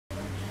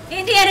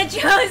Indiana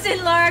Jones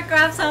and Lara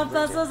Croft solve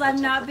puzzles. I'm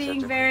not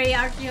being very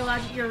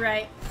archaeological. You're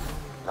right.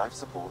 Life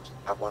support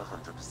at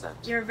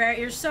 100%.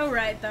 You're so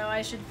right though.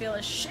 I should feel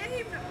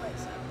ashamed of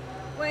myself.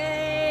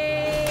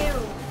 Wait.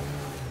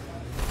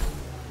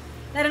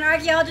 That an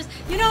archaeologist,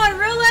 you know, in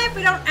real life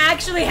we don't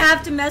actually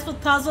have to mess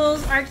with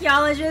puzzles.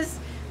 Archaeologists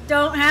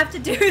don't have to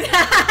do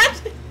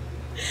that.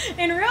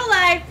 In real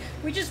life,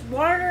 we just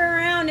wander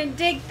around and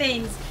dig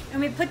things, and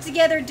we put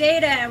together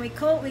data, and we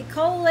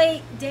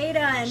collate data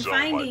and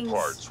findings. Some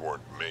parts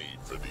weren't made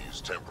for these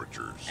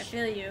temperatures. I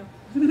feel you.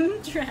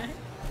 Try.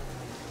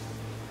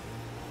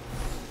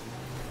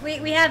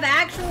 We have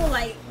actual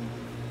like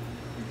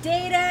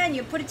data, and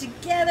you put it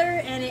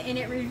together, and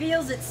it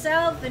reveals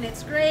itself, and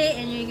it's great,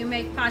 and you can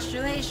make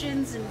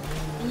postulations, and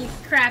you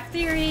can craft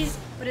theories,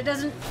 but it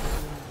doesn't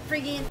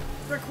freaking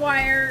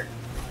require.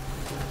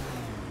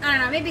 I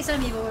don't know, maybe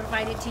some people would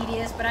find it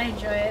tedious, but I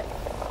enjoy it.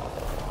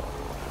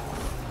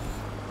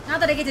 Not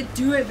that I get to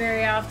do it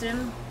very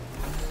often.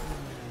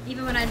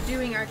 Even when I'm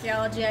doing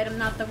archaeology, I'm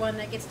not the one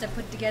that gets to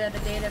put together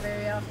the data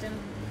very often.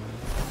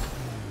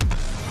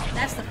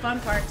 That's the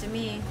fun part to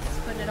me, is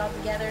putting it all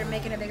together and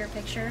making a bigger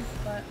picture,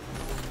 but...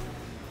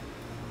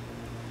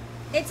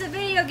 It's a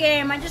video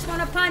game, I just want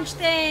to punch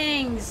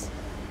things!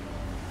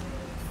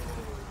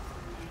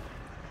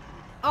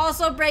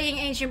 Also breaking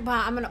ancient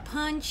bomb, I'm gonna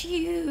punch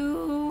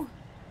you!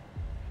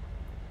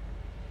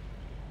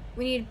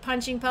 We need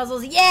punching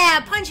puzzles. Yeah,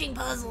 punching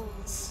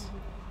puzzles!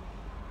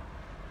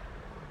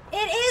 It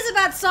is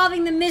about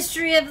solving the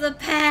mystery of the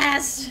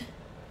past!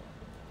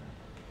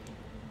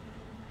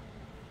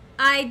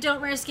 I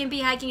don't wear skimpy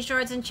hiking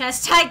shorts and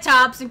chest-tight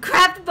tops and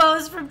craft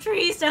bows from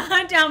trees to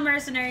hunt down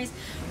mercenaries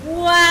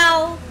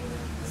while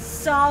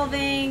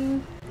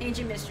solving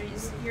ancient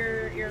mysteries.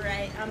 You're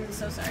right. I'm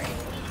so sorry.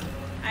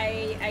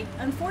 I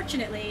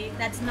unfortunately,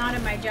 that's not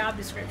in my job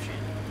description.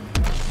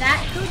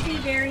 That could be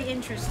very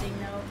interesting,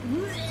 though.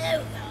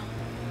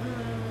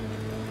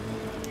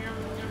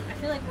 I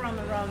feel like we're on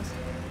the wrong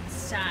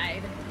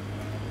side.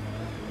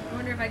 I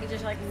wonder if I could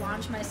just, like,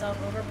 launch myself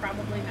over.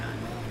 Probably not.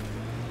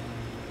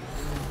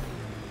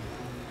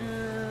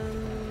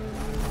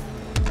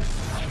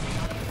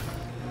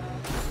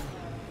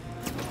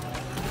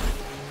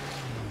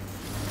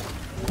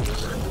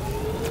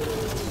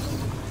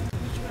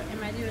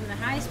 Am I doing the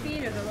high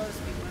speed or the low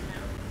speed one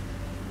now?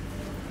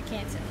 I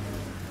can't tell.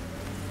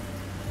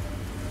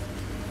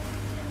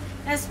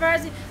 As far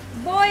as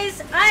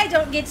boys, I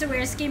don't get to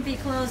wear skimpy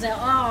clothes at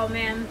all,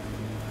 man.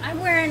 I'm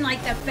wearing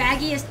like the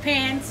baggiest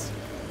pants,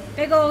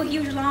 big old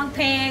huge long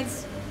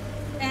pants,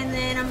 and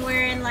then I'm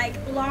wearing like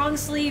long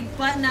sleeve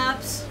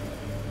button-ups,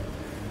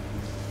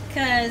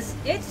 cause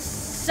it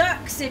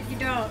sucks if you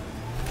don't.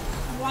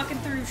 Walking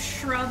through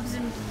shrubs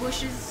and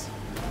bushes.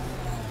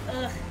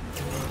 Ugh.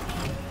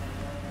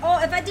 Oh,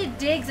 if I did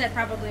digs, I'd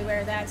probably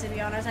wear that, to be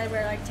honest. I'd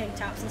wear like tank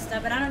tops and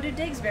stuff, but I don't do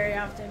digs very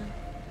often.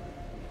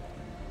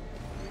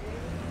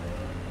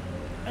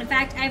 In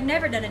fact, I've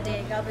never done a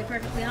dig, I'll be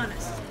perfectly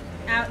honest.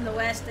 Out in the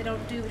West, we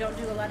don't do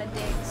a lot of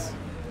digs.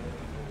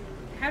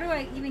 How do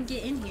I even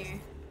get in here?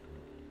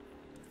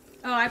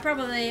 Oh,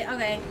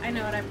 okay, I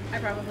know what I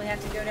probably have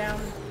to go down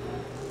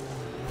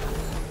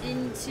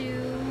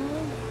into...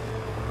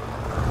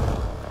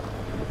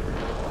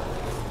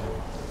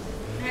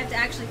 I have to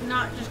actually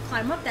not just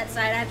climb up that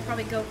side, I have to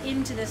probably go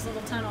into this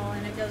little tunnel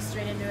and it goes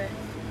straight into it.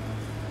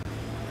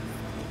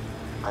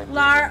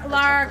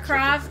 Lara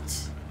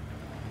Croft.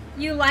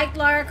 You liked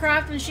Lara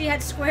Croft when she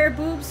had square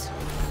boobs?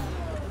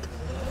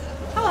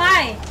 Oh,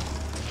 hi!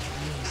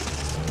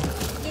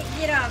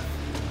 Get up.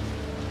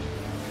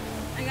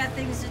 I got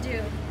things to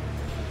do.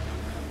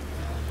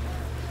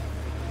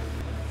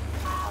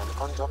 An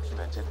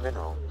undocumented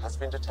mineral has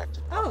been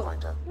detected,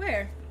 Pathfinder. Oh,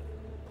 where?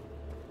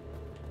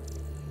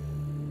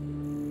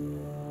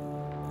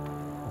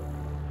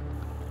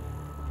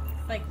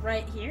 Like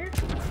right here?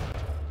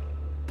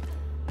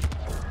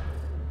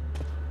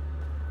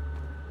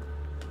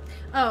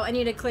 Oh, I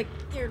need to click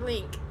your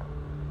link.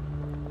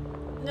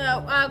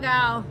 No, oh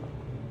god.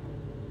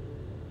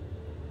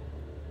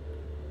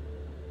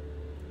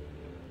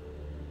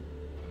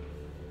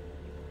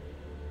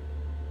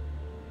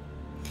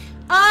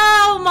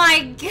 Oh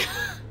my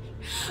god!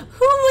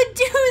 Who would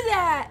do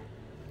that?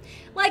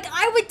 Like,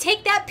 I would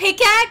take that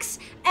pickaxe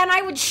and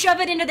I would shove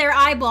it into their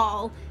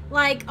eyeball.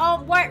 Like,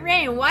 oh, what,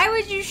 Rain? Why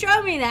would you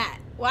show me that?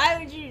 Why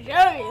would you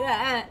show me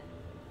that?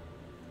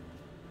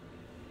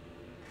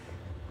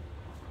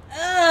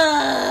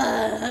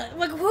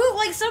 Like, who?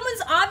 Like,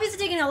 someone's obviously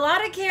taking a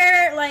lot of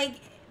care. Like,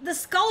 the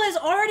skull has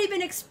already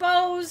been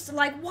exposed.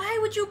 Like, why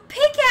would you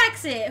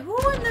pickaxe it? Who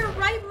in their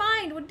right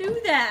mind would do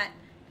that?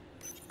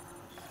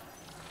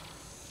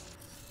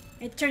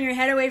 You turn your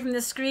head away from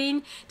the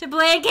screen to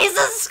play in case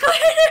of squid.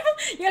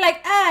 You're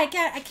like, I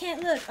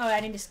can't look. Oh, I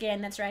need to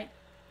scan. That's right.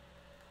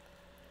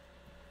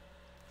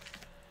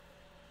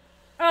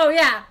 Oh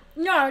yeah,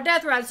 no,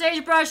 Death Rod.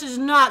 Sagebrush is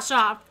not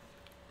soft.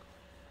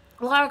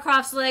 Lara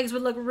Croft's legs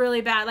would look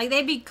really bad. Like,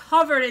 they'd be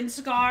covered in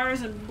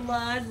scars and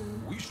blood.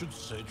 And... We should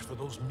search for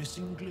those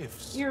missing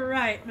glyphs. You're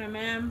right, my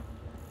man.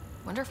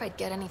 Wonder if I'd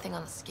get anything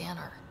on the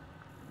scanner.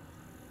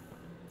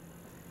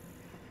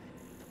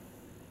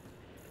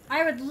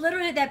 I would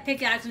literally hit that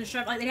pickaxe and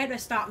shove, like, they'd have to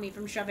stop me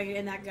from shoving it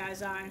in that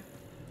guy's eye.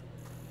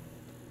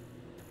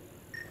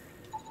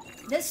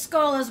 This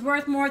skull is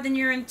worth more than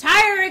your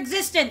entire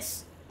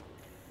existence!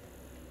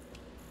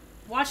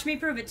 Watch me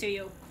prove it to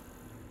you.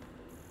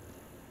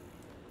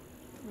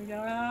 We go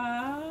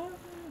up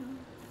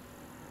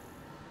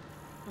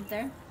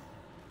there.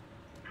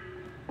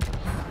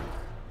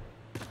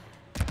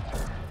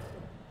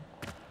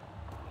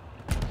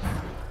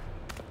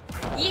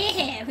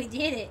 Yeah, we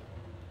did it.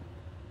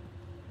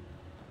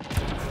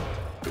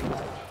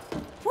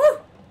 Woo!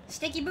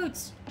 Sticky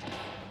boots.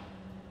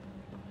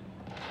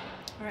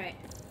 All right.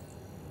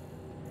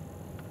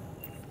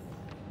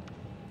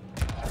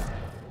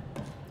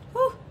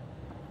 Woo!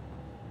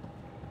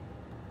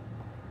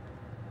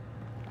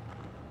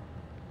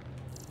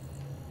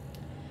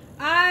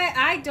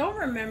 I don't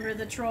remember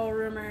the troll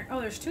rumor. Oh,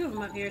 there's two of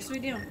them up here.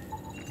 Sweet deal.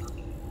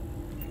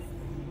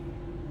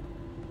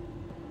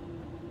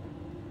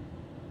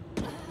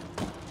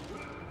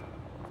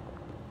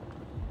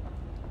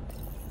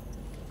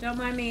 Don't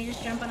mind me,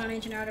 just jumping on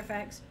ancient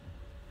artifacts.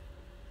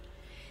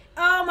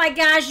 Oh my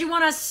gosh, you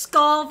want a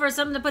skull for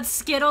something to put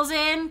Skittles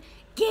in?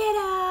 Get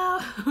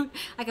out!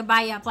 I could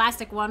buy you a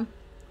plastic one.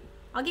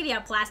 I'll give you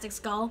a plastic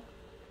skull.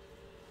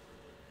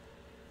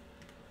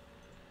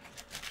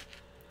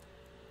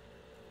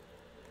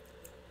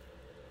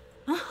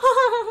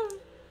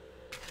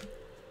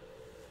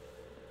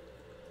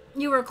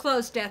 You were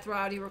close, Death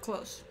Rod. You were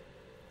close.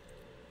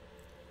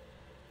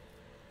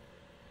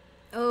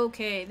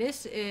 Okay,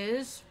 this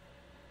is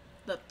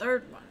the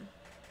third one.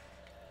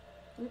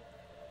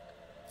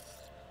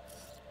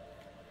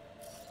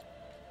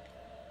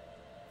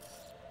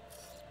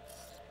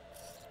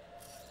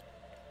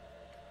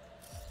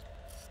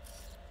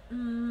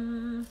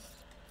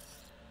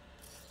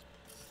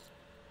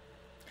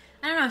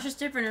 I don't know, it's just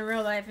different in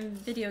real life. In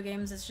video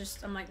games, it's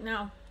just, I'm like,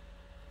 no.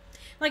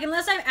 Like,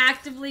 unless I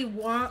actively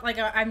want, like,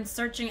 I'm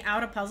searching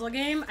out a puzzle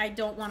game, I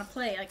don't want to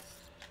play. Like,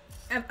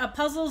 a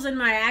puzzles in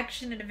my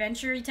action and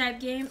adventure type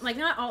game, like,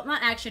 not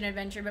action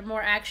adventure, but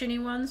more action-y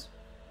ones.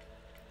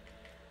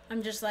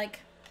 I'm just like,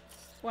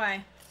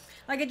 why?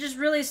 Like, it just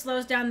really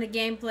slows down the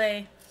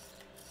gameplay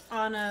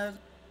on a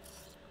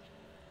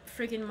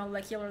freaking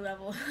molecular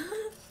level.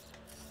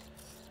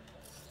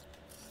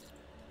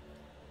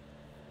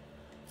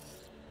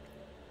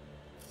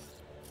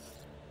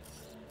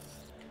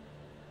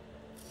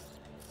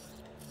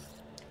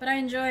 But I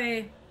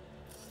enjoy,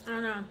 I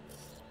don't know,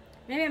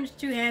 maybe I'm just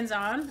too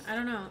hands-on, I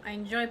don't know. I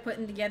enjoy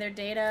putting together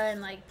data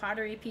and like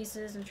pottery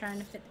pieces and trying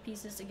to fit the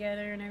pieces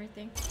together and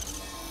everything.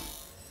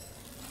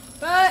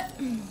 But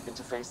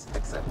Interface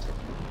accepted.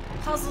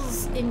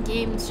 puzzles in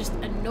games just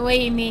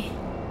annoy me.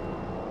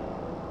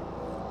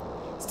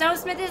 Stone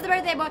Smith is the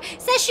birthday boy.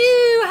 Seshu!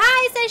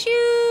 Hi,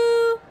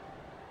 Seshu!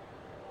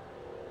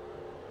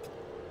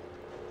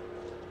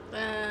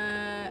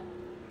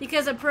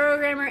 Because a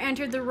programmer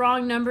entered the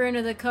wrong number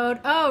into the code.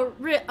 Oh,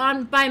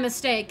 by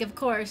mistake, of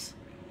course.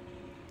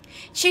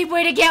 Cheap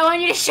way to get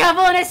one, you to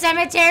shovel in a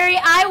cemetery.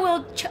 I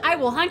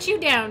will hunt you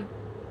down.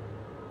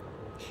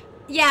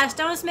 Yeah,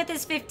 Stone Smith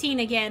is 15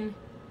 again.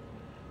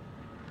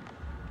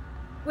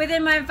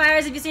 Within my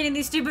fires, if you've seen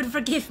anything stupid,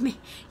 forgive me.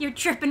 You're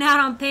tripping out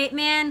on Pate,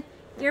 man.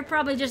 You're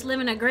probably just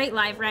living a great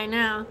life right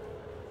now.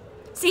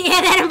 See,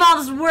 yeah, that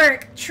involves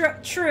work. True.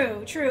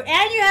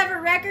 And you have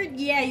a record?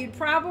 Yeah, you'd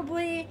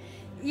probably...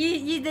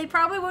 they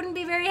probably wouldn't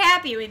be very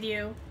happy with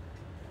you.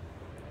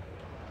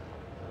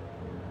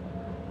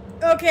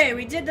 Okay,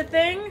 we did the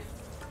thing.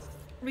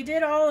 We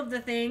did all of the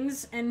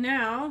things, and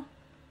now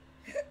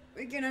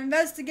we can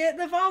investigate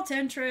the vault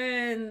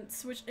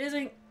entrance, which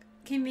isn't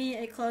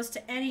conveniently close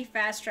to any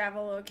fast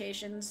travel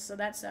locations, so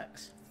that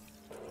sucks.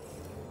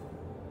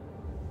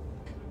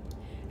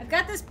 I've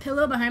got this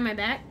pillow behind my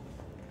back,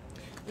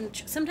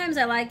 and sometimes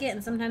I like it,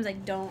 and sometimes I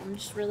don't. I'm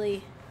just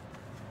really,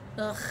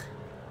 ugh.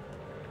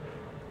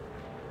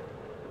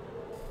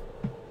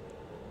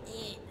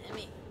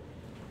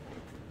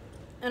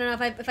 I don't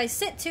know, if I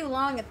sit too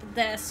long at the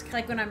desk,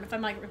 like if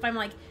I'm like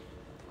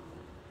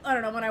I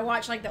don't know, when I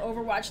watch like the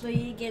Overwatch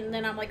League and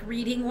then I'm like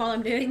reading while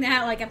I'm doing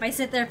that, like if I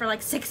sit there for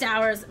like 6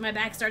 hours, my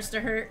back starts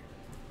to hurt.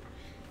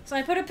 So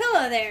I put a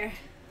pillow there.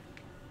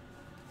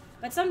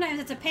 But sometimes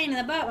it's a pain in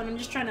the butt when I'm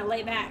just trying to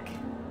lay back.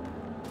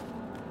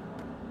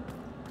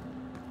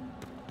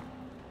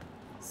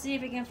 See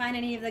if we can find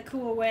any of the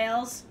cool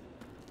whales.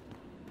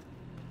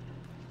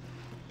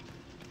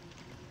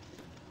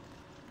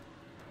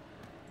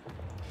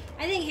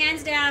 I think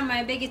hands down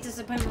my biggest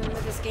disappointment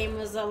with this game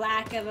was the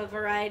lack of a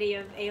variety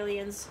of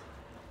aliens.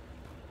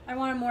 I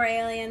wanted more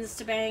aliens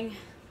to bang.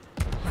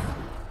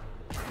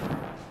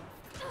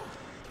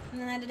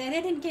 And I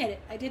didn't get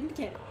it. I didn't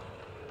get it.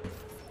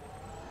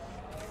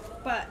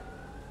 But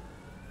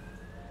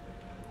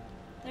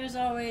there's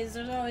always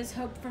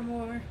hope for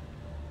more.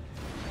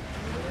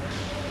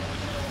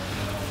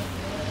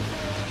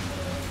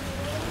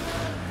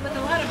 With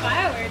a lot of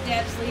BioWare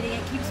devs leading,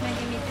 it keeps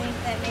making me think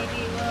that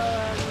maybe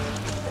we'll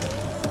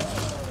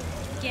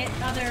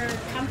other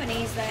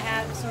companies that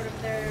have sort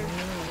of their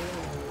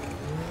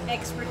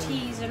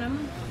expertise in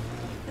them.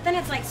 But then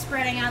it's like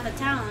spreading out the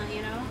talent,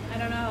 you know? I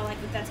don't know, like,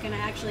 if that's gonna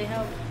actually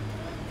help.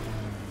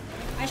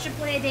 I should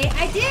play a date.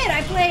 I did!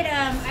 I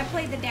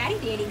played the daddy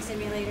dating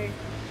simulator.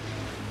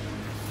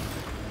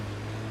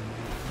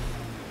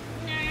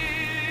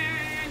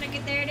 Look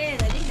at, there it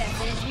is. I think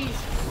that's it. Jeez.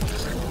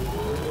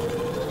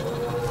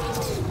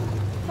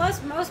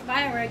 Plus, most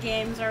BioWare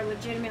games are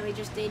legitimately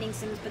just dating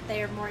sims, but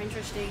they are more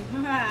interesting.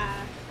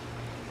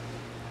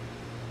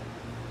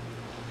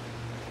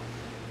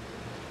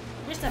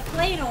 Just a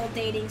plain old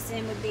dating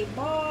sim would be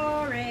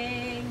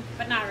boring,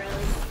 but not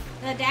really.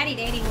 The daddy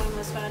dating one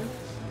was fun.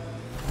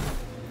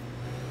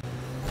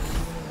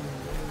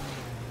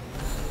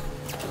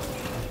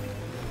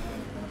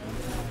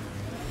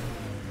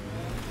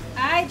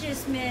 I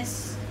just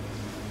miss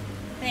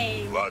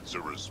things. Lots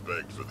of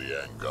respect for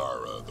the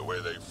Angara. The way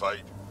they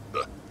fight,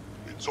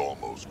 it's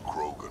almost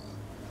Krogan.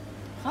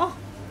 Huh.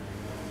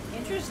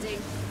 Interesting.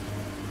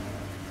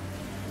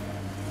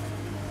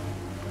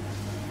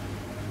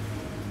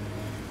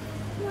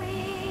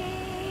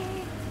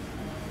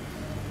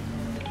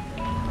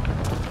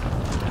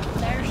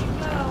 There she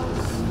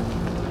goes.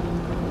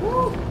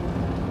 Woo!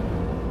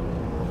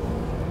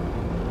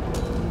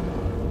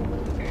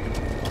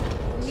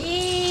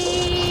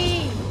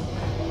 Neat!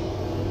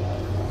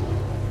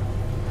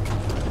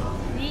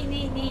 Neat,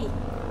 neat, neat.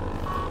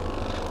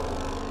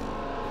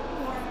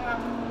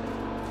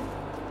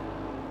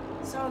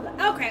 So,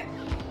 okay.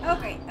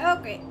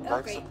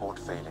 Life support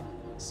failing.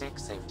 Seek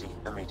safety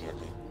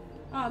immediately.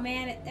 Oh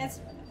man, that's...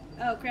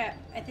 Oh crap.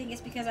 I think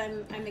it's because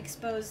I'm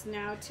exposed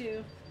now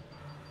too.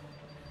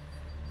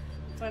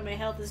 That's why my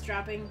health is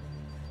dropping.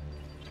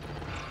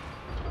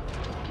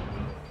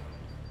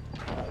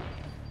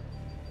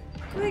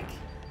 Quick!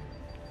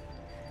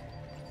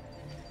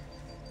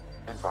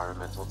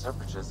 Environmental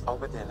temperatures are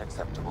within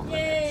acceptable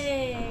limits.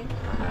 Yay!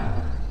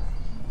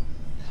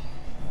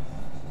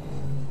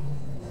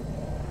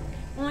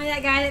 Only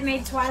that guy that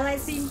made Twilight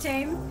seem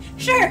tame?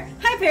 Sure!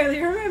 I barely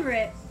remember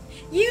it.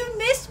 You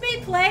missed me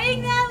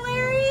playing that,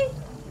 Larry?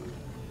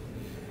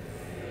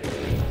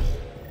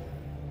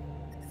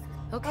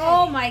 Okay.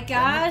 Oh my we're in the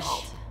gosh.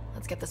 vault.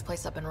 Let's get this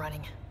place up and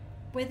running.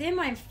 Within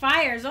my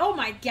fires, oh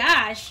my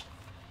gosh.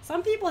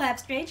 Some people have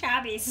strange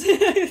hobbies.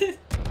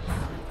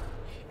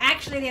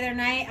 Actually, the other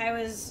night I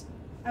was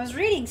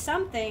reading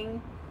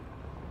something.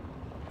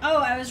 Oh,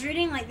 I was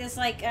reading like this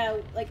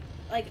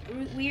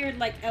weird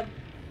like a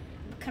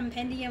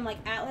compendium like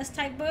atlas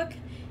type book,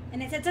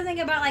 and it said something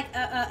about like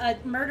a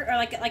murder or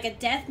like a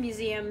death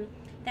museum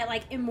that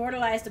like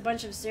immortalized a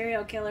bunch of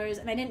serial killers,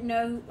 and I didn't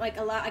know like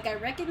a lot. Like I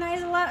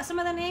recognized some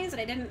of the names,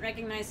 and I didn't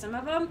recognize some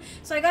of them.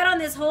 So I got on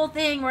this whole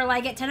thing where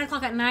like at 10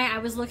 o'clock at night I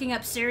was looking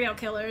up serial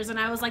killers, and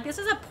I was like, this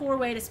is a poor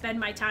way to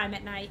spend my time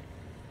at night.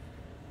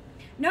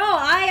 No,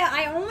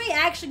 I only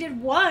actually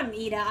did one,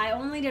 Ida. I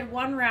only did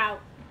one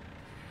route.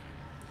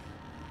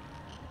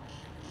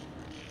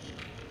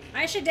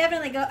 I should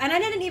definitely go, and I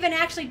didn't even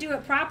actually do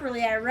it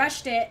properly. I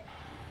rushed it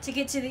to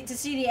get to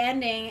see the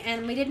ending,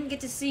 and we didn't get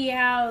to see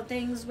how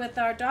things with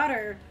our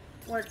daughter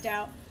worked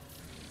out.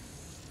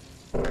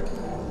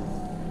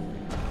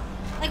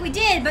 Like we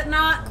did, but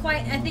not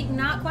quite. I think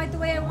not quite the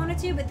way I wanted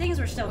to, but things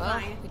were still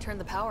fine. We turned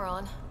the power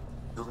on.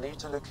 You'll need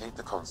to locate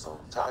the console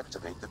to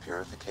activate the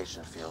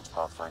purification field,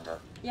 Pathfinder.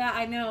 Yeah,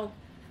 I know.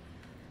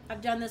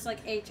 I've done this like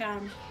 8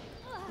 times.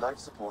 Life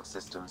support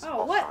systems Oh,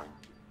 offline. what?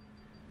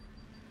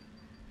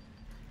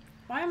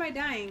 Why am I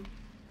dying?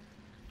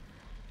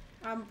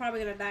 I'm probably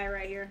gonna die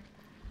right here.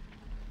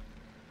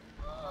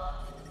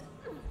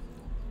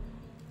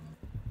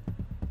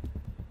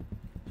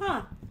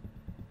 Huh.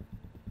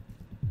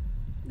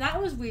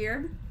 That was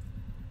weird.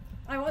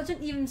 I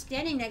wasn't even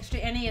standing next to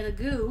any of the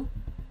goo.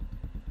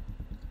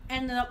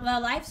 And the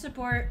life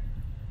support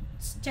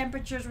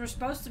temperatures were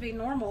supposed to be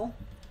normal.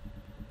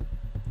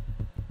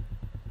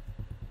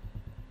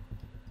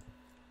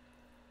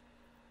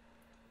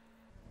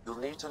 You'll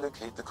need to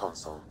locate the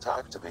console to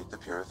activate the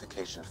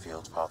purification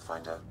field,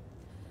 Pathfinder.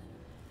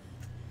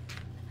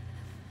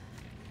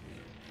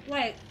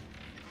 Wait.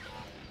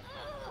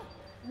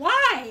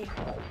 Why?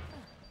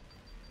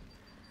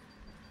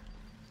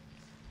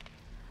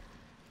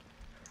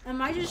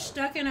 Am I just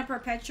stuck in a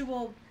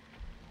perpetual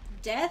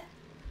death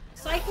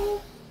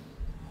cycle?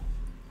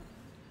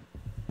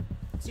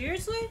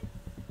 Seriously?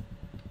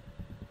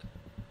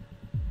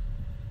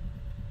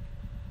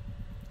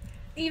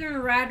 Even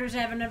riders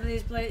have enough of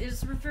these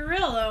places. For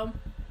real though.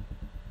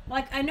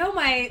 Like, I know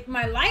my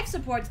life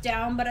support's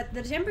down, but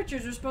the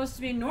temperatures are supposed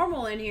to be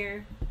normal in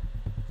here.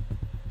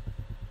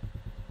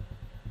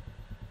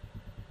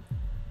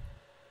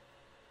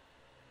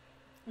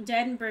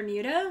 Dead in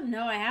Bermuda?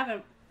 No, I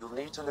haven't. You'll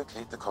need to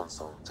locate the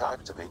console to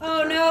activate the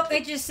Oh no,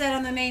 it just said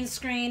on the main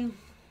screen.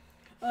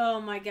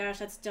 Oh my gosh,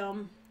 that's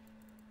dumb.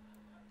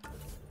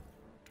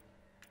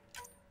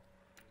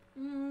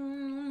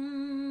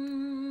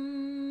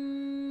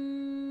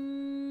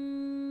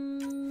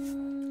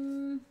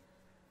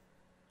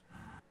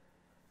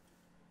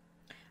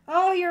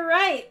 Oh, you're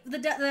right.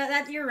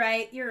 that you're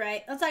right. You're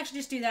right. Let's actually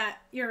just do that.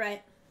 You're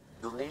right.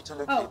 You'll need to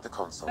locate the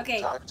console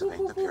to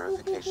activate the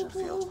purification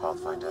field,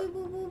 Pathfinder.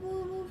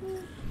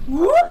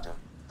 Pathfinder,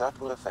 that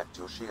will affect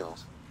your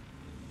shield.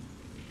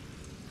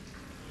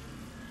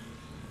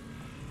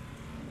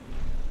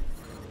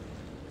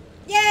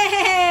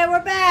 Yay!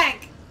 We're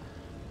back!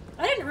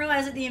 I didn't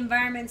realize that the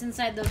environments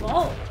inside the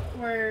vault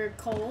were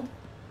cold.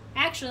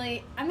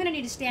 Actually, I'm gonna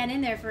need to stand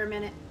in there for a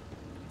minute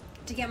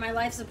to get my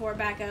life support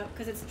back up,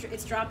 because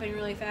it's dropping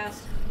really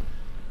fast.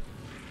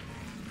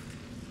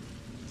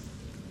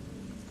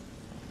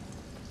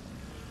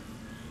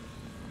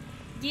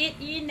 Get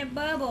in the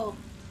bubble.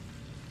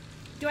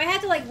 Do I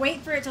have to, like,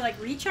 wait for it to, like,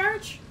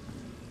 recharge?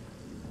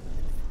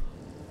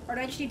 Or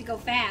do I just need to go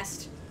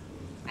fast?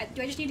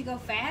 Do I just need to go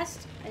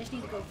fast? I just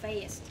need to go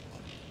fast.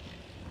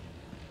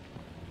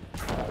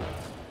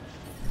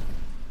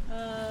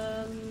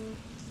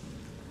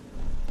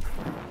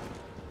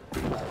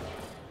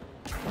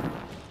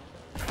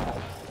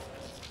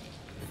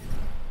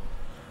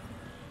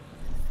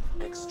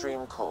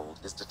 Extreme cold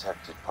is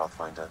detected,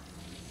 Pathfinder.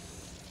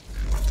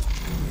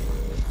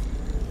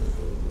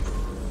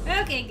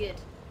 Okay, good.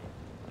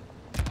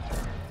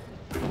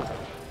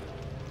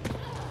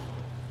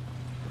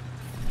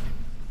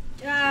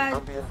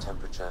 Ambient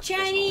temperature.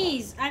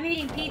 Chinese! I'm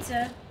eating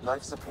pizza.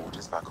 Life support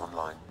is back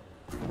online.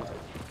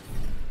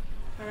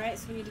 Alright,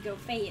 so we need to go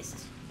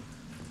fast.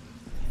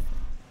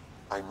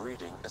 I'm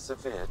reading a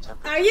severe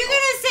temperature. Are you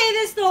gonna say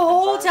this the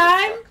whole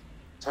time?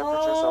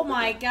 Oh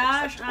my within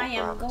gosh, acceptable I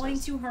am parameters. going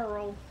to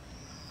hurl.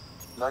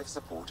 Life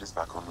support is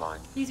back online.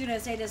 He's gonna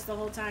say this the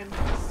whole time.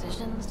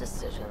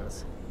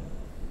 Decisions.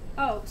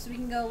 Oh, so we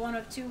can go one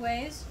of two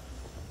ways?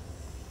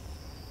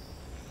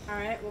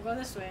 Alright, we'll go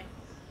this way.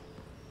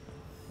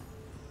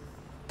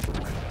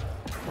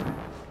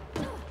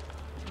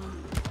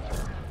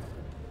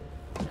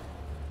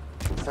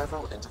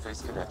 Several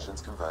interface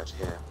connections converge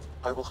here.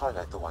 I will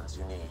highlight the ones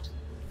you need.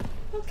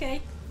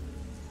 Okay.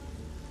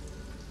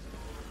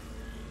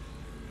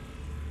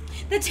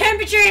 The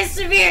temperature is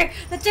severe!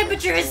 The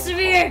temperature is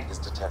severe! Is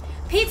detected.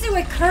 Pizza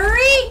with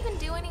curry? Even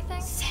do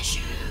anything?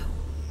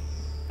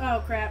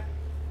 Oh crap.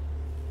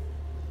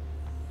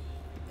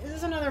 Is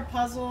this another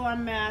puzzle?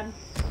 I'm mad.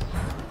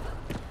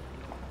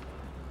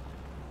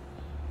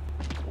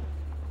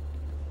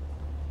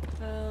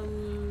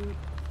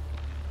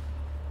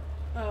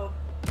 Oh.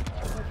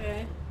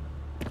 Okay.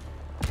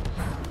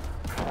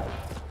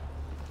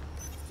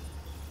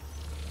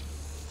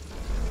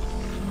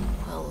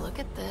 Well, look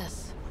at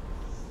this.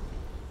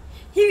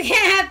 You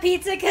can't have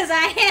pizza because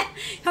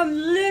I'm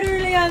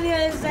literally on the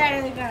other side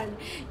of the gun.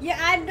 Yeah,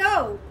 I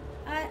know.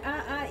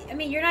 I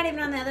mean, you're not even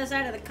on the other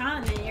side of the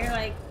continent. You're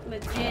like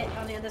legit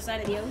on the other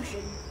side of the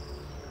ocean.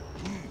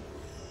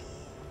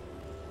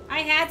 I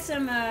had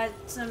some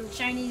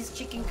Chinese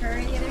chicken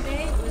curry the other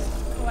day. It was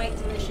quite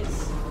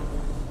delicious.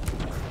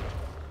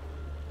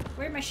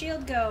 Where'd my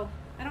shield go?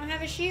 I don't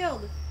have a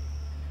shield.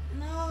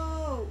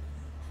 No.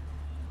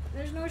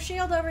 There's no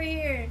shield over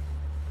here.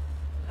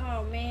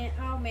 Oh man,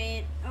 oh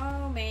man,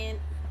 oh man,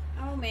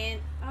 oh man,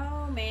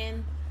 oh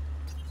man.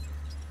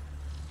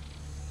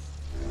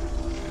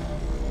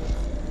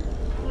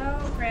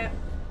 Oh crap.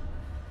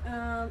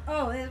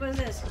 Oh, what is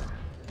this?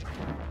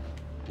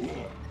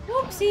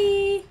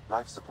 Whoopsie!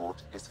 Life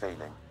support is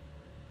failing.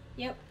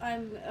 Yep,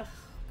 I'm. Ugh,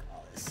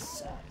 God, this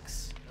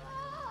sucks.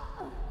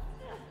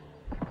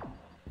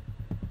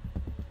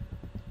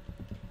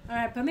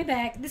 Alright, put me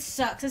back. This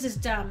sucks. This is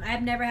dumb.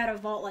 I've never had a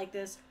vault like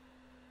this.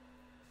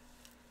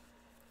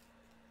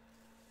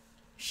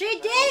 She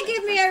did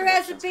give me a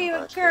recipe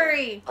with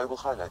curry! I will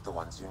highlight the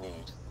ones you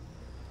need.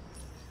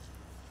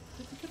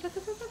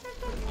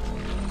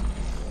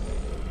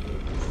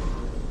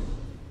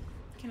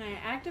 Can I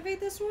activate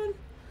this one?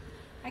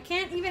 I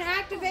can't even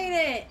activate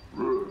it!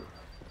 Oh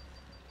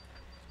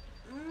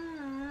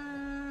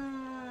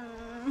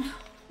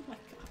my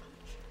gosh.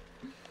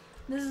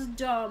 This is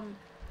dumb.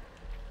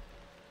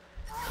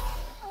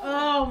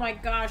 Oh my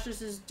gosh,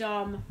 this is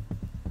dumb.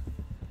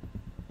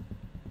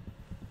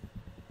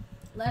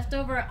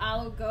 Leftover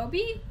aloo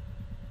gobi?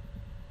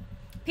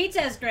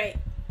 Pizza is great.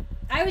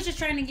 I was just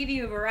trying to give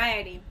you a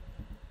variety.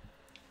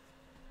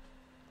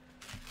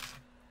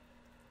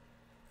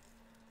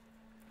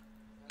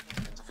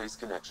 Interface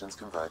connections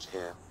converge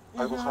here.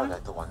 I will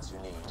highlight the ones you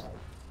need.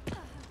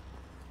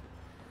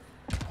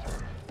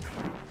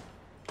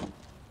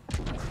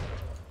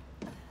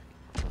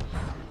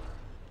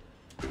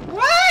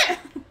 What?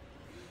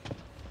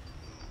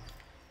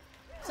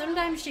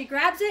 Sometimes she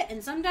grabs it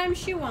and sometimes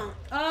she won't.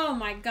 Oh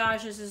my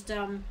gosh, this is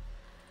dumb.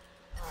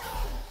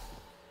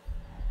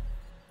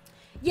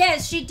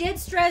 Yes, she did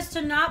stress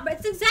to not, but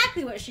it's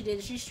exactly what she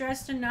did. She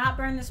stressed to not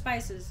burn the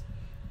spices.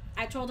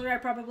 I told her I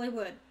probably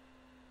would.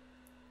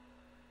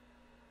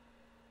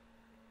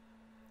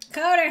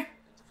 Coder,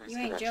 you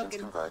ain't joking.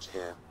 Converge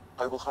here.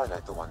 I will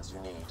highlight the ones you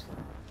need.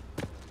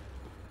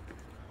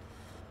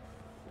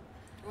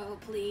 Oh,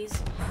 please.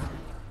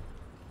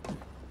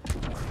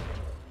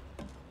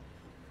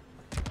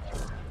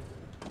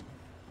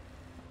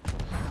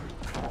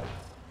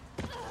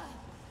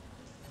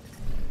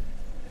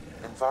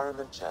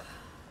 Environment check.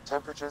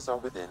 Temperatures are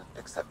within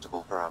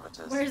acceptable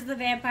parameters. Where's the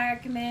vampire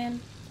command?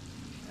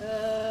 I'm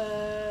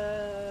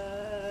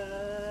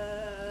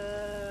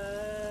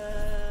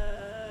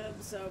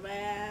so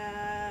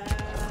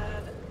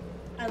bad.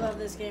 I love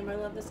this game. I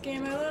love this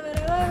game. I love it.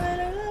 I love it.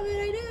 I love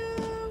it. I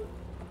do.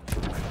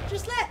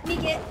 Just let me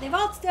get the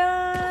vaults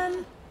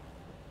done.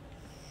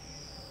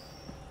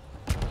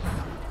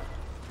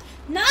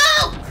 No!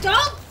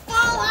 Don't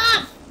fall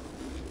off!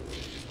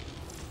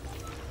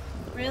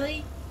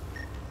 Really?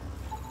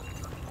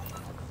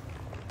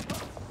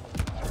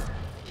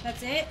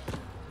 That's it?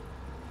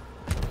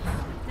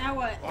 Now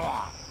what?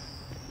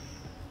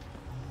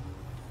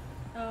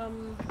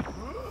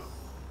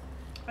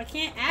 I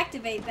can't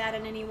activate that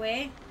in any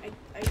way.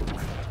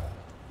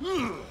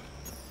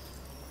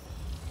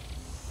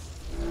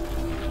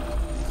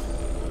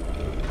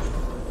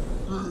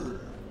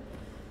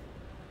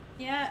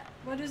 Yeah,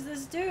 what does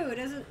this do? It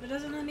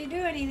doesn't let me do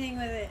anything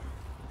with it.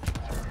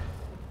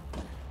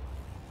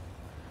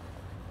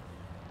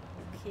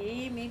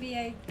 Okay, maybe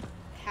I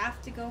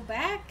have to go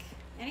back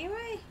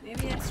anyway?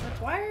 Maybe it's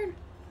required?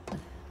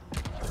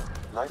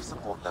 Life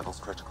support levels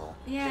critical.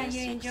 Yeah, Please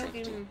you ain't seek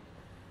joking. safety.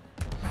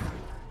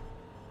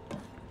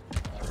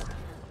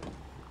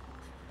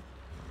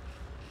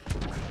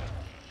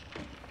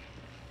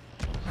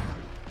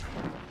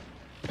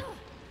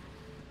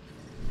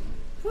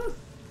 Whew.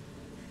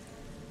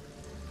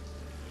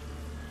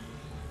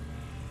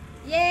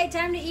 Yay,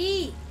 time to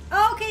eat.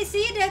 Oh, okay,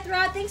 see you, Death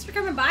Rod. Thanks for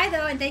coming by,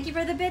 though, and thank you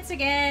for the bits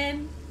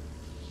again.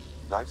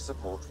 Life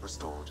support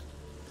restored.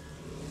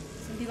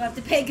 Some people have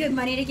to pay good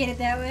money to get it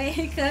that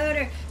way.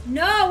 Coder.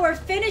 No, we're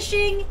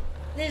finishing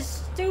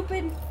this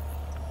stupid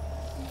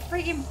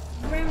freaking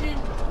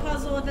remnant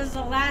puzzle if this is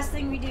the last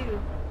thing we do.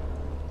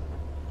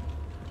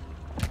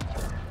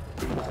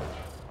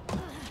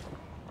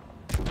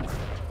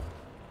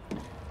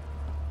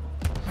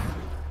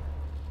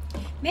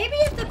 Maybe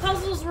if the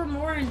puzzles were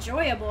more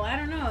enjoyable. I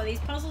don't know. These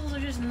puzzles are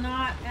just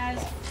not as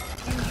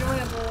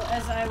enjoyable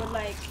as I would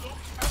like.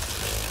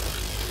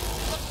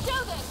 Let's do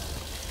this!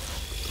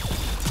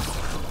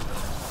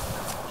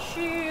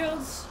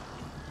 Shields.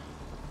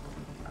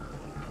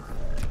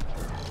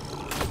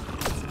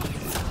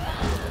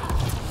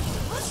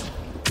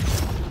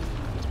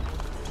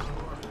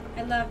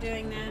 I love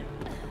doing that.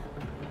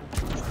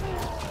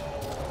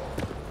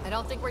 I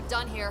don't think we're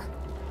done here.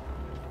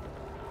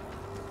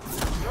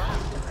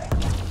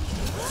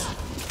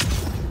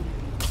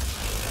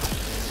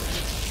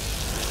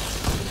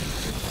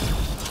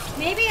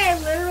 Maybe I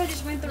literally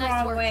just went the Nice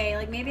wrong work. way.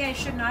 Like, maybe I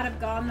should not have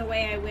gone the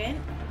way I went.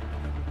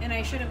 And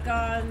I should have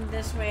gone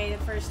this way the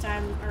first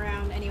time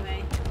around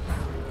anyway.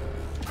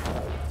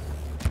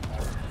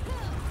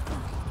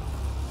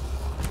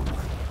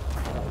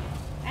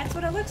 That's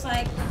what it looks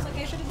like. Looks like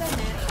I should have done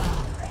that.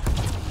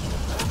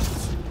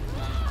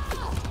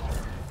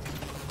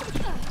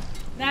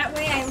 That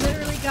way I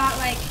literally got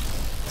like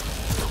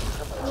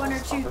one or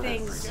two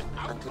things.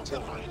 And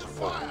continue to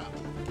fire.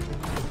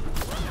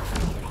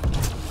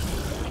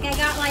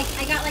 Like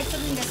I got like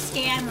something to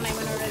scan when I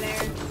went over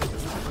there.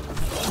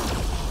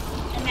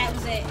 And that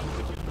was it.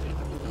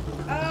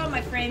 Oh,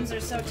 my frames are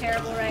so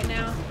terrible right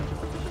now.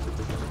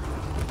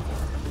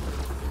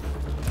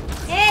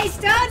 Hey,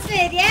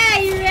 Stonesfit! Yeah,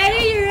 you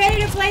ready? You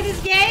ready to play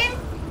this game?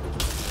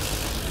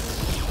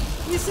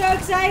 You so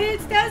excited,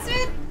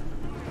 Stonesfit?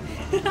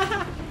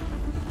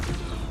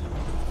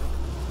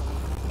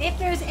 If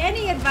there's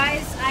any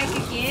advice I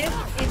could give,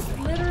 it's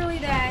literally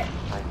that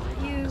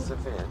you...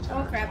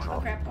 Oh crap, oh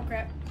crap, oh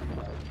crap.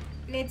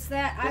 It's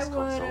that This I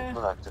console would,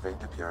 will activate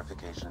the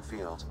purification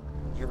field.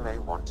 You may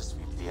want to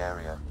sweep the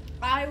area.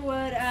 I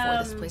would, Before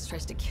this place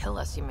tries to kill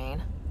us, you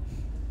mean?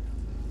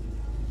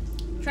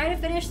 try to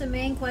finish the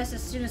main quest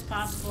as soon as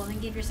possible and then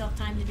give yourself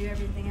time to do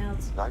everything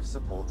else. Life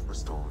support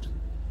restored.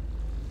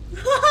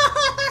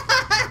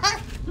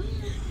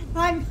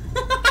 I'm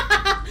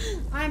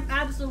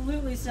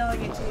absolutely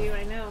selling it to you,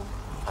 I know.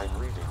 I'm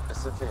reading a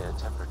severe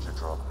temperature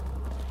drop.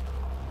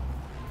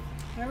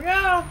 Here we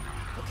go.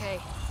 Okay,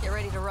 get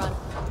ready to run.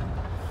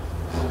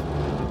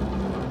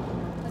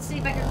 Let's see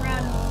if I can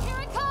run Here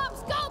it comes!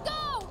 Go,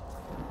 go!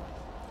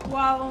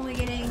 while only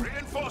getting...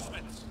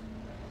 Reinforcements!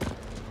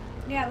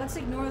 Yeah, let's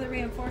ignore the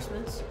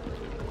reinforcements.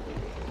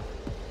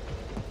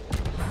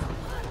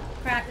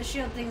 Crap, the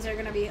shield things are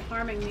gonna be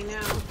harming me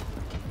now.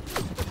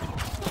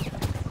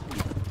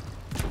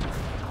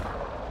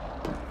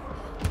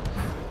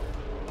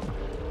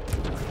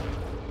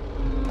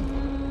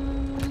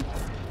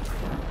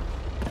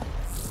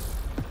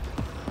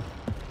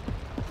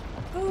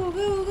 Go,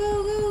 go,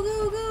 go, go,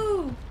 go,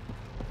 go!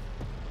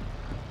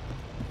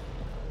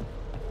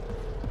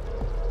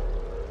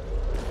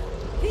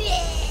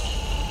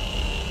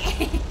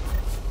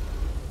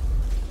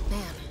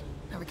 Man,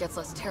 never gets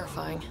less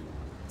terrifying.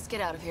 Let's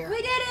get out of here.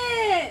 We did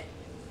it!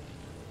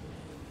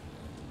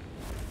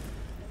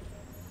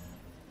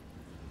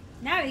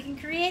 Now we can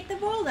create the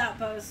Voeld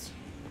outpost.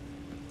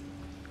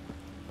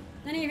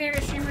 None of your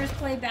favorite streamers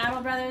play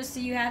Battle Brothers, so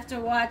you have to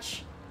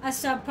watch a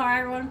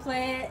subpar one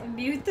play it and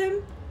mute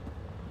them?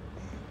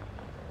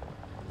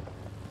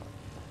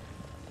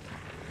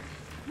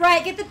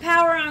 Right, get the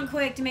power on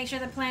quick to make sure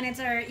the planets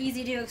are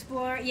easy to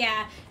explore.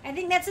 Yeah, I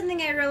think that's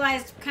something I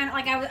realized kind of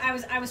like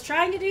I was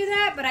trying to do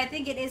that, but I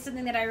think it is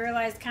something that I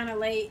realized kind of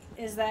late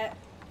is that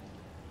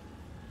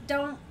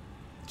don't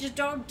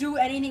do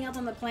anything else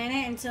on the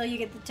planet until you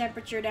get the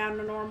temperature down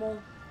to normal.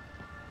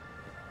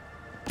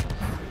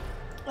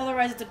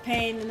 Otherwise, it's a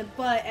pain in the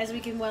butt, as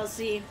we can well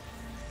see.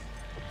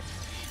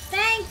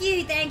 Thank you,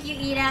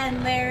 Ida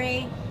and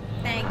Larry.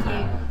 Thank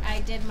you.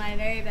 I did my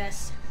very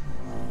best.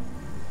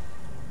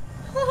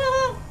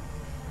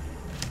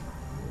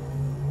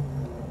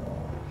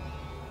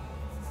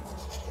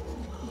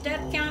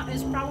 Death count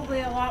is probably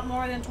a lot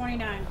more than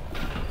 29.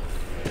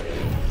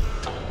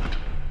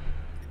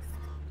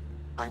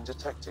 I'm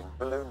detecting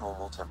below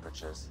normal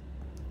temperatures.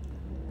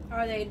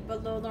 Are they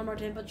below normal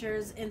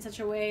temperatures in such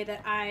a way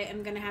that I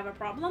am going to have a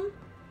problem?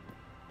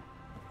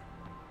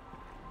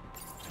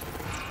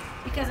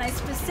 Because I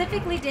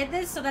specifically did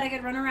this so that I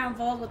could run around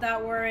Voeld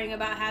without worrying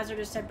about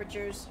hazardous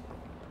temperatures.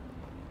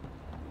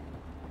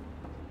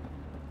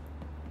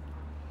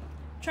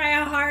 Try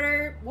out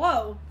harder.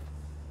 Whoa.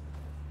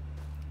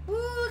 Ooh,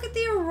 look at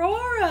the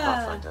aurora.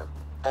 Pathfinder,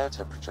 air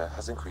temperature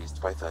has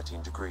increased by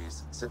 13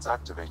 degrees since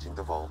activating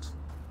the Voeld.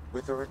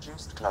 With the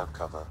reduced cloud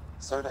cover,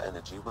 solar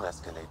energy will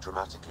escalate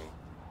dramatically.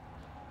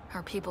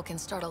 Our people can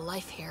start a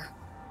life here.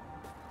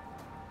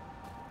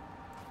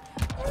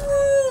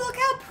 Ooh, look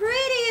how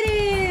pretty it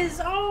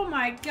is! Oh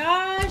my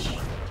gosh!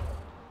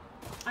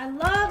 I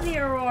love the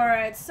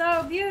aurora. It's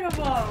so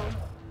beautiful.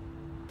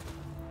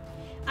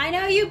 I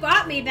know you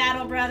bought me,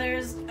 Battle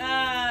Brothers.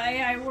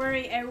 I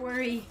worry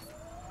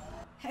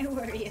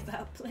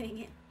about playing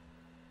it.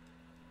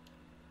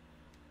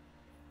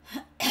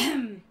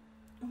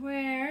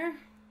 Where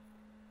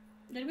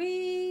did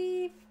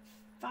we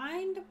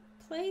find a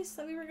place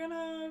that we were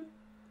gonna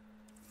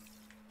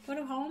put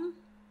a home?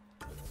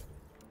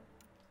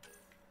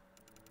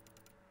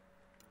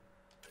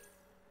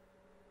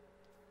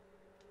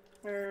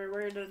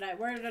 Where did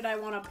I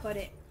want to put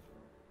it?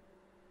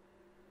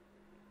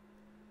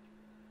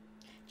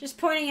 Just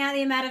pointing out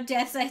the amount of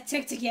deaths I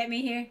took to get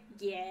me here.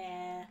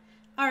 Yeah.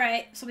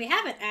 Alright, so we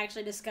haven't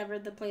actually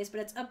discovered the place, but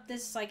it's up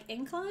this, like,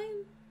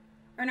 incline?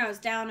 Or no, it's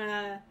down,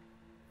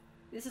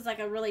 this is like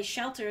a really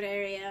sheltered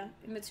area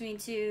in between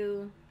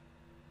two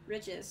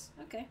ridges.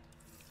 Okay.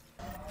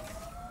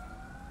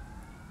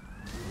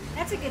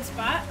 That's a good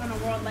spot on a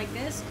world like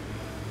this.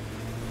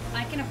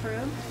 I can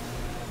approve.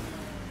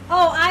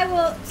 Oh, I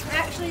will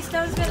actually,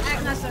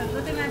 Stonesmith, not Stonesmith,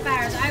 look at my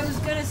powers. I was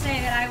gonna say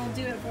that I will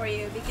do it for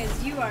you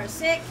because you are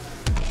sick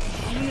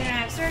and you're gonna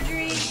have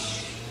surgery.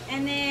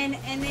 And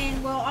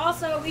then, well,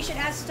 also, we should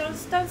ask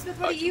Stonesmith,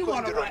 what do you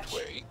want to watch?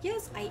 Right,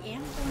 yes, I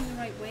am going the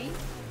right way.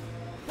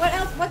 What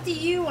else? What do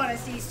you want to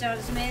see,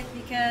 Stonesmith?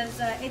 Because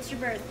it's your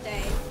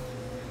birthday.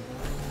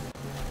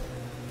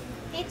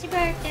 It's your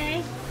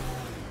birthday.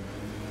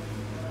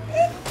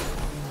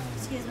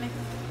 Excuse me.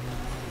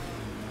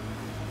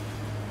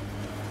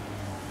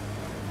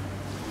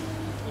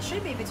 It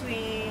should be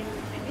between,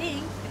 I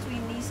think,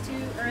 between these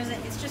two, or is it?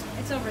 It's just,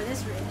 it's over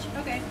this ridge.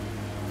 Okay.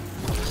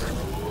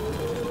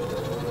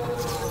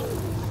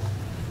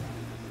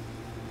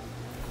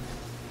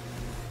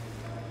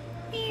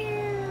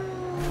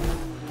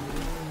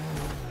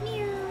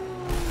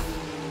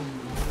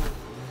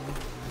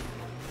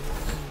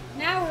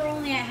 Now we're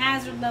only at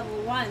hazard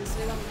level 1, so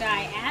we won't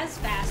die as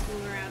fast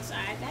when we're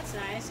outside. That's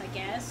nice, I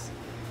guess.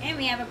 And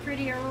we have a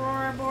pretty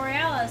aurora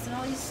borealis and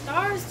all these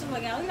stars to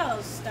look at. Look at all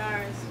those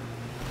stars.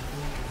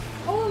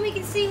 Oh, and we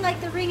can see, like,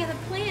 the ring of the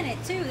planet,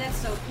 too. That's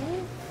so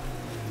cool.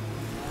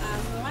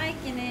 I'm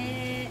liking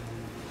it.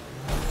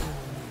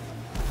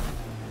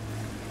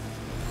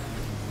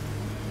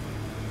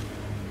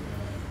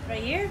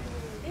 Right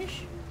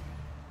here-ish?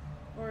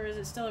 Or is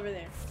it still over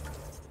there?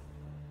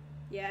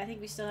 Yeah, I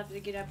think we still have to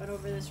get up and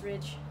over this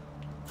ridge.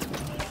 Let's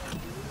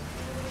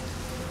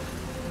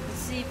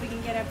see if we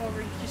can get up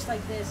over just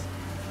like this.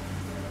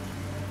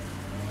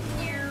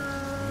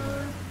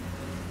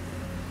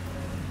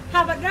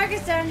 How about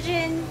Darkest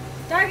Dungeon?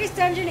 Darkest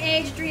Dungeon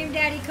Age Dream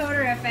Daddy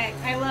Coder effect.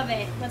 I love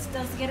it. Let's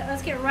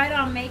get right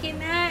on making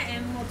that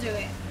and we'll do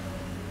it.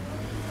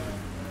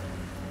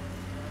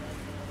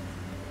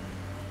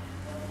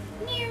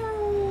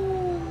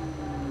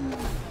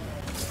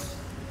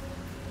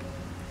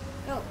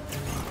 Go.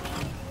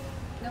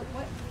 Nope,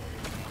 what?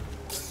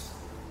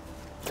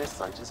 This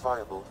site is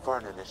viable for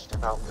an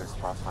initiative outpost,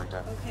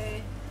 Pathfinder.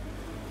 Okay.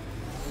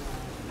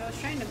 I was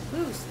trying to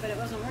boost, but it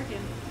wasn't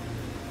working.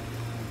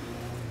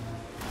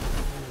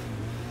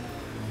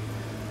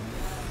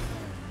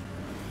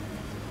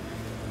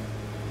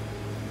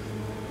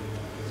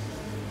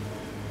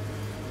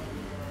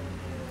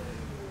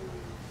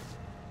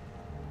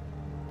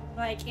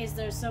 Like, is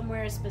there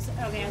somewhere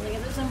specific? Okay, I was like,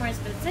 is there somewhere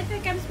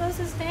specific I'm supposed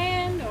to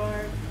stand,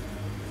 or?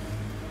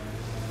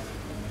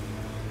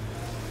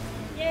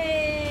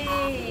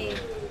 Yay!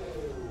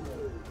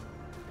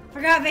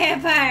 Forgot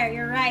vampire.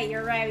 You're right.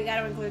 We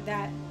got to include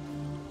that.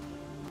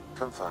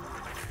 Confirmed.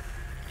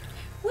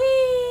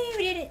 Whee!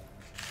 We did it.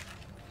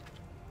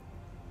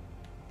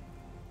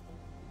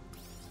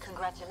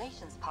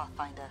 Congratulations,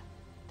 Pathfinder.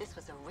 This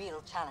was a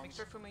real challenge. Make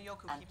sure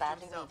Fumiyoku and keeps to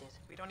badly himself. needed.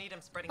 We don't need him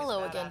spreading Hello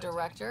his bad again, attitude.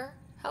 Director.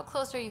 How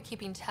close are you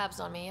keeping tabs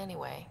on me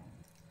anyway?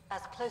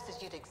 As close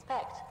as you'd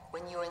expect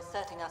when you're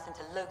inserting us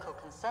into local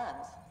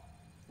concerns.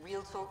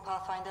 Real talk,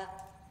 Pathfinder?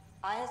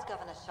 I, as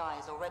Governor Shai,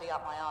 is already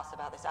up my arse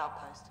about this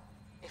outpost.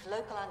 If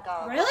local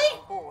Angara Really?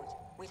 got on board,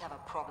 we'd have a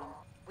problem.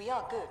 We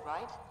are good,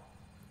 right?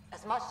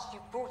 As much as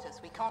you've brought us,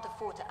 we can't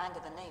afford to anger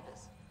the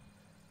neighbors.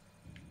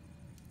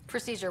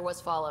 Procedure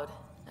was followed,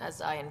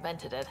 as I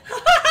invented it.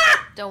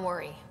 Don't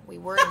worry, we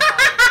were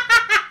invited.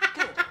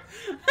 Good.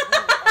 We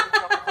need every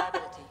drop of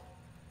liability.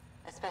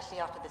 Especially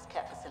after this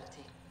Kep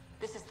facility.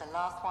 This is the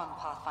last one,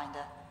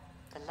 Pathfinder.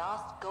 The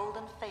last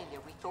golden failure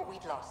we thought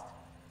we'd lost.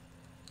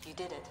 You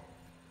did it.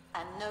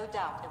 And no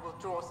doubt it will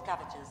draw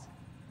scavengers.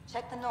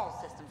 Check the Knoll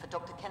system for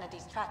Dr.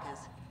 Kennedy's trackers.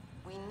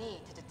 We need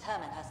to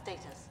determine her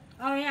status.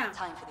 Oh, yeah.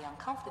 Time for the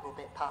uncomfortable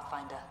bit,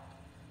 Pathfinder.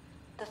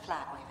 The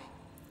flag waving.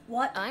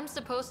 What? I'm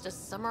supposed to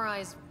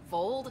summarize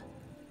Voeld?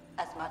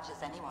 As much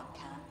as anyone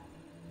can.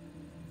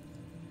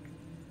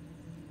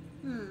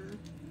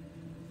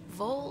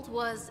 Voeld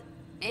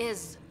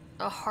is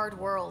a hard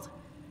world,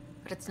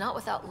 but it's not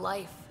without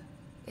life.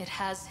 It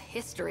has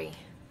history,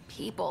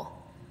 people.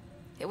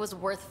 It was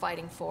worth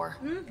fighting for.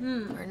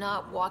 We're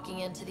not walking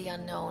into the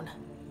unknown.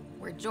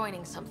 We're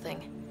joining something,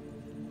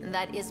 and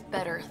that is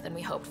better than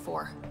we hoped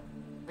for.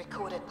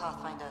 Recorded,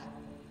 Pathfinder.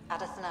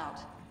 Addison out.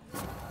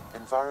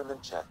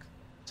 Environment check.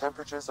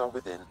 Temperatures are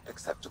within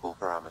acceptable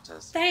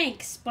parameters.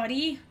 Thanks,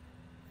 buddy.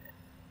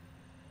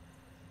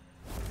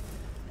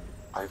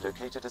 I've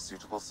located a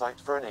suitable site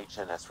for an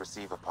HNS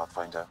receiver,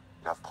 Pathfinder.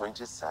 Nav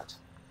point is set.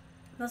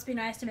 Must be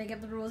nice to make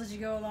up the rules as you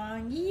go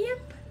along.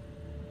 Yep.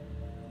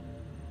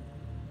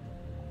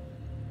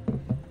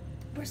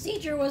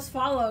 Procedure was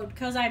followed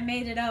because I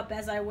made it up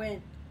as I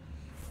went.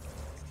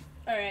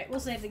 Alright, we'll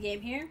save the game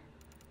here.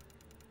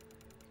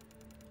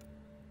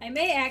 I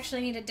may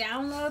actually need to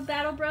download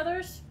Battle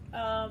Brothers,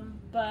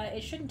 but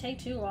it shouldn't take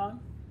too long.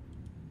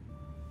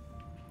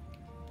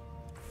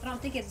 I don't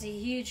think it's a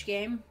huge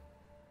game.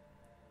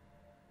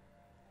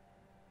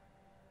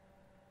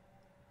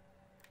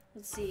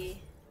 Let's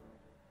see.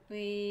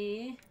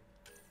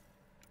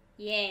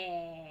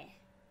 Yeah.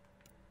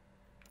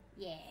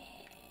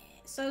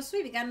 So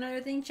sweet, we got another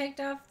thing checked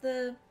off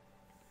the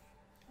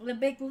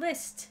big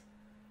list.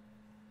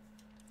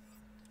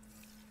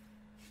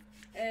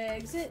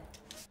 Exit.